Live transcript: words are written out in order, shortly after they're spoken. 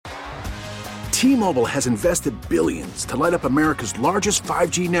T-Mobile has invested billions to light up America's largest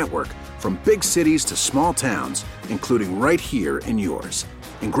 5G network, from big cities to small towns, including right here in yours.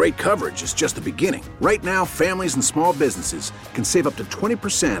 And great coverage is just the beginning. Right now, families and small businesses can save up to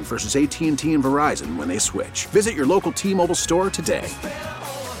 20% versus AT&T and Verizon when they switch. Visit your local T-Mobile store today.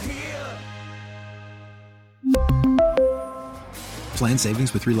 Plan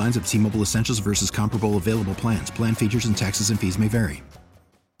savings with 3 lines of T-Mobile Essentials versus comparable available plans. Plan features and taxes and fees may vary.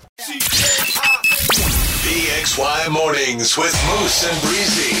 PXY Mornings with Moose and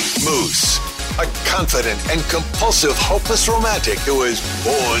Breezy. Moose, a confident and compulsive, hopeless romantic who was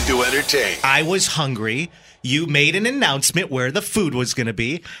born to entertain. I was hungry. You made an announcement where the food was going to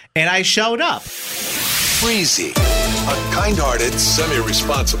be, and I showed up. Breezy, a kind-hearted,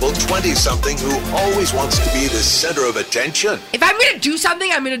 semi-responsible 20-something who always wants to be the center of attention. If I'm going to do something,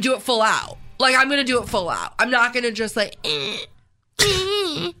 I'm going to do it full out. Like, I'm going to do it full out. I'm not going to just like...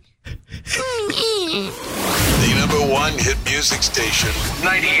 The number one hit music station,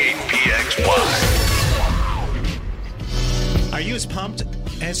 98 PXY. Are you as pumped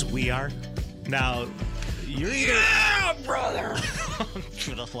as we are? Now, you're either... Yeah, brother!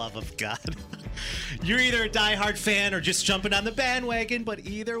 For the love of God. You're either a diehard fan or just jumping on the bandwagon, but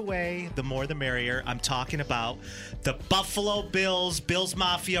either way, the more the merrier. I'm talking about the Buffalo Bills, Bills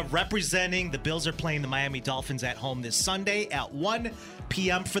Mafia representing. The Bills are playing the Miami Dolphins at home this Sunday at 1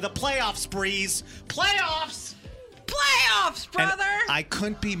 p.m. for the playoffs, Breeze. Playoffs! Playoffs, brother! And I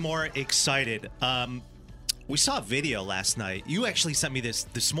couldn't be more excited. We saw a video last night. You actually sent me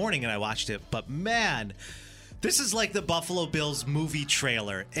this morning, and I watched it. But, man... This is like the Buffalo Bills movie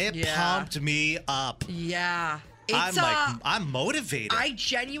trailer. It pumped me up. Yeah. I'm motivated. I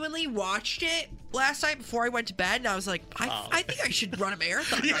genuinely watched it last night before I went to bed, and I was like, I think I should run a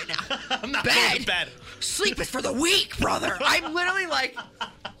marathon right now. I'm not going to bed. Sleep is for the weak, brother. I'm literally like,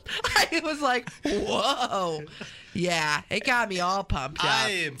 I was like, whoa. Yeah, it got me all pumped up. I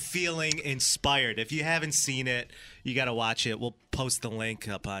am feeling inspired. If you haven't seen it, you got to watch it. We'll post the link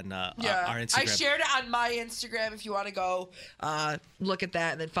up on our Instagram. I shared it on my Instagram if you want to go look at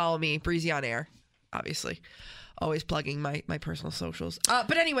that and then follow me, Breezy on Air, obviously. Always plugging my personal socials.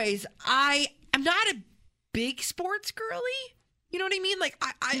 But anyways, I'm not a big sports girly. You know what I mean? Like,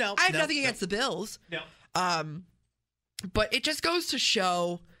 I have nothing against the Bills. No. But it just goes to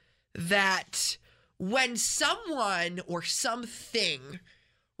show that when someone or something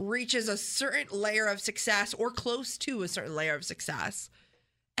reaches a certain layer of success or close to a certain layer of success,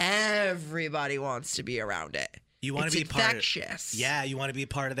 everybody wants to be around it. You want to be infectious. You want to be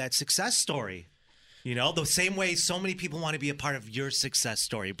part of that success story. You know, the same way so many people want to be a part of your success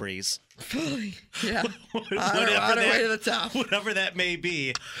story, Breeze. Yeah. On our way to the top. Whatever that may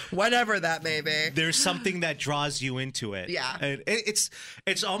be. Whatever that may be. There's something that draws you into it. Yeah. And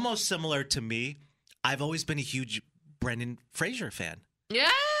it's almost similar to me. I've always been a huge Brendan Fraser fan.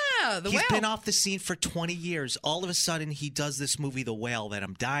 Yeah, The Whale. He's been off the scene for 20 years. All of a sudden, he does this movie, The Whale, that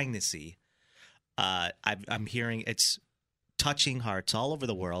I'm dying to see. I'm hearing it's touching hearts all over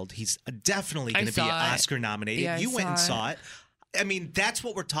the world. He's definitely going to be Oscar nominated. Yeah, you went and saw it. I mean, that's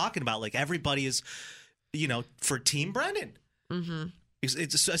what we're talking about. Like, everybody is, for Team Brendan. Mm-hmm.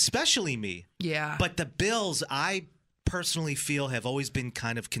 It's especially me. Yeah. But the Bills, I personally feel, have always been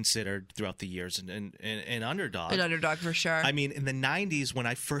kind of considered throughout the years an underdog. An underdog for sure. I mean, in the 90s, when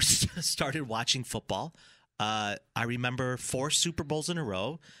I first started watching football, I remember 4 Super Bowls in a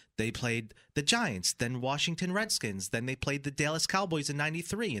row. They played the Giants, then Washington Redskins, then they played the Dallas Cowboys in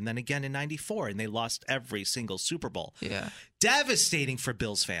 93, and then again in 94, and they lost every single Super Bowl. Yeah. Devastating for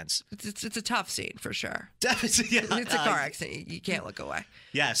Bills fans. It's a tough scene for sure. Devastating. Yeah. It's a car accident. You can't look away.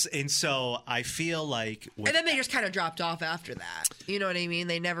 Yes, and so I feel like... And then they just kind of dropped off after that. You know what I mean?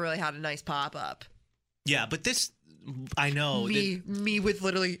 They never really had a nice pop-up. Yeah, but this... I know. Me with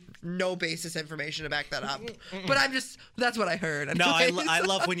literally no basis information to back that up. But that's what I heard. No, I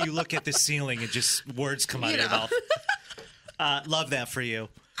love when you look at the ceiling and just words come out of your mouth. Love that for you.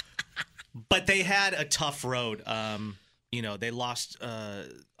 But they had a tough road. They lost a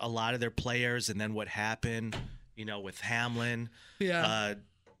lot of their players, and then what happened, with Hamlin. Yeah.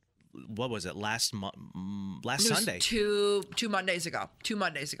 What was it? Last Sunday? Two Mondays ago. 2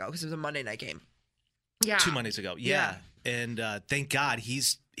 Mondays ago, because it was a Monday night game. Yeah. 2 Mondays ago. Yeah. And thank God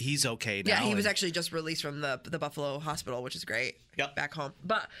he's okay now. Yeah, he was actually just released from the Buffalo hospital, which is great. Yep. Back home.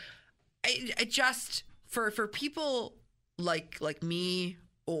 But I just, for people like me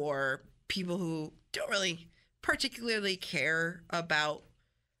or people who don't really particularly care about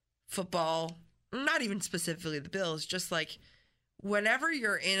football, not even specifically the Bills, just like whenever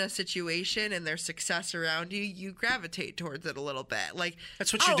you're in a situation and there's success around you, you gravitate towards it a little bit. Like,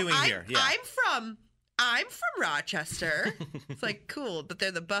 that's what you're doing here. Yeah. I'm from Rochester. It's like, cool, but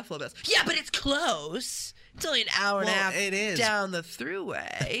they're the Buffalo Bills. Yeah, but it's close. It's only an hour and a half down the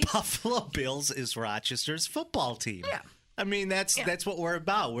thruway. Buffalo Bills is Rochester's football team. Yeah. I mean, that's what we're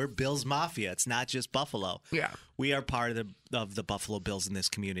about. We're Bills Mafia. It's not just Buffalo. Yeah. We are part of the Buffalo Bills in this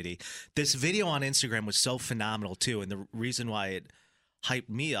community. This video on Instagram was so phenomenal, too. And the reason why it hyped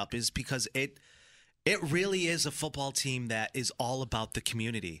me up is because it really is a football team that is all about the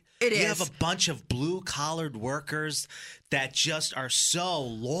community. It is. You have a bunch of blue-collared workers that just are so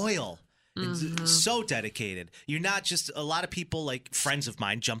loyal. Mm-hmm. So dedicated. You're not just a lot of people, like friends of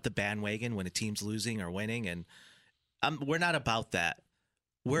mine, jump the bandwagon when a team's losing or winning, and we're not about that.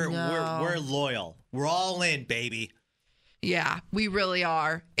 We're loyal. We're all in, baby. Yeah, we really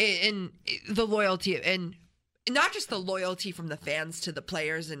are. And the loyalty, and not just the loyalty from the fans to the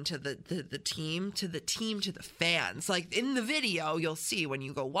players and to the team, to the fans. Like in the video, you'll see when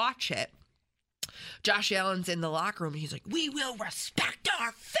you go watch it, Josh Allen's in the locker room and he's like, "We will respect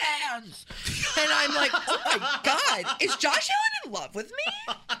our fans." And I'm like, oh my God, is Josh Allen in love with me?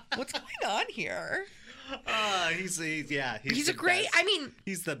 What's going on here? He's a great best. I mean,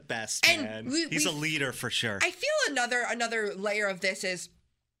 he's the best, man. He's a leader for sure. I feel another layer of this is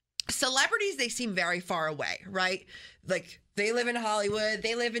celebrities, they seem very far away, right? Like they live in Hollywood,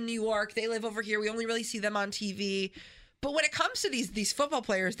 they live in New York, they live over here. We only really see them on TV. But when it comes to these football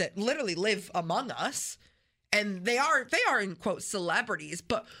players that literally live among us, and they are in quote celebrities,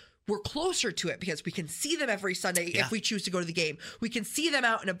 but we're closer to it because we can see them every Sunday if we choose to go to the game. We can see them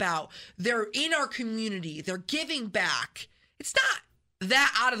out and about. They're in our community. They're giving back. It's not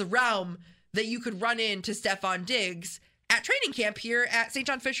that out of the realm that you could run into Stefon Diggs at training camp here at St.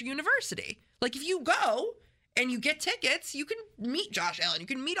 John Fisher University. Like if you go and you get tickets, you can meet Josh Allen. You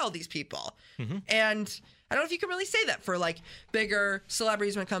can meet all these people. Mm-hmm. And I don't know if you can really say that for like bigger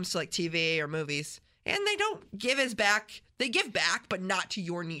celebrities when it comes to like TV or movies. And they don't give as back. They give back, but not to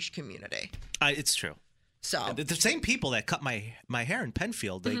your niche community. It's true. So the same people that cut my hair in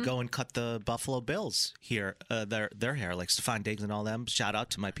Penfield, they go and cut the Buffalo Bills here, their hair, like Stefon Diggs and all them. Shout out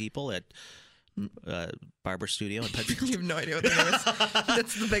to my people at Barber Studio in Penfield. You have no idea what that is.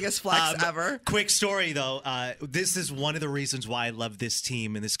 That's the biggest flex ever. Quick story though. This is one of the reasons why I love this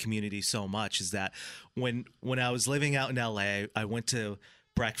team and this community so much. Is that when I was living out in LA, I went to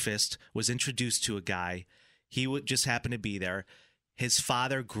breakfast, was introduced to a guy. He would just happen to be there. His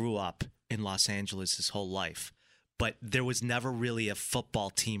father grew up in Los Angeles his whole life, but there was never really a football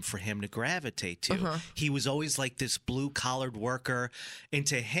team for him to gravitate to. Uh-huh. He was always like this blue-collared worker. And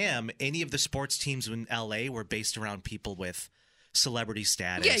to him, any of the sports teams in L.A. were based around people with celebrity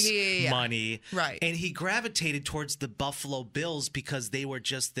status, money. Right. And he gravitated towards the Buffalo Bills because they were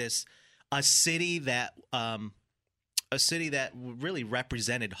just a city that really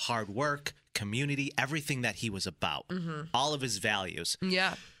represented hard work, community, everything that he was about, all of his values.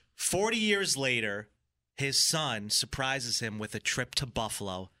 Yeah. 40 years later, his son surprises him with a trip to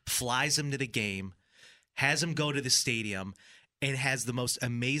Buffalo, flies him to the game, has him go to the stadium, and has the most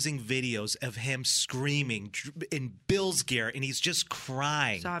amazing videos of him screaming in Bills gear, and he's just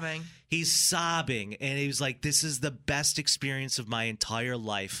crying. Sobbing. He's sobbing, and he was like, "This is the best experience of my entire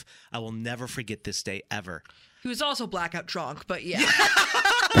life. I will never forget this day ever." He was also blackout drunk, but yeah.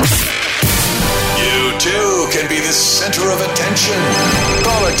 You too can be the center of attention.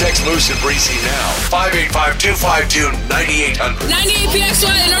 Call or text Moose and Breezy now. 585-252-9800.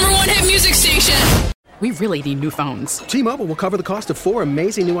 98PXY, the number one hit music station. We really need new phones. T-Mobile will cover the cost of 4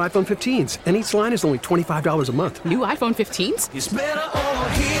 amazing new iPhone 15s, and each line is only $25 a month. New iPhone 15s? It's better over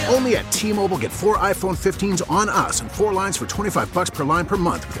here. Only at T-Mobile, get 4 iPhone 15s on us and 4 lines for $25 per line per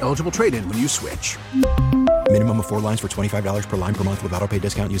month with eligible trade-in when you switch. Minimum of 4 lines for $25 per line per month with autopay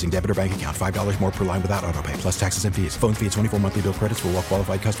discount using debit or bank account. $5 more per line without autopay, plus taxes and fees. Phone fee at 24 monthly bill credits for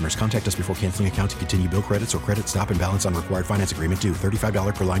well-qualified customers. Contact us before canceling account to continue bill credits or credit stop and balance on required finance agreement due.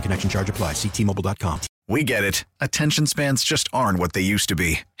 $35 per line connection charge applies. See T-Mobile.com. We get it. Attention spans just aren't what they used to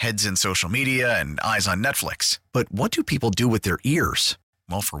be. Heads in social media and eyes on Netflix. But what do people do with their ears?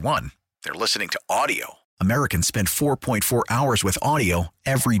 Well, for one, they're listening to audio. Americans spend 4.4 hours with audio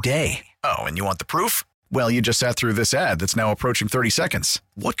every day. Oh, and you want the proof? Well, you just sat through this ad that's now approaching 30 seconds.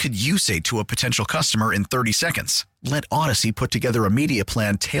 What could you say to a potential customer in 30 seconds? Let Odyssey put together a media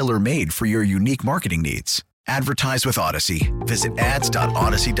plan tailor-made for your unique marketing needs. Advertise with Odyssey. Visit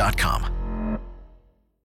ads.odyssey.com.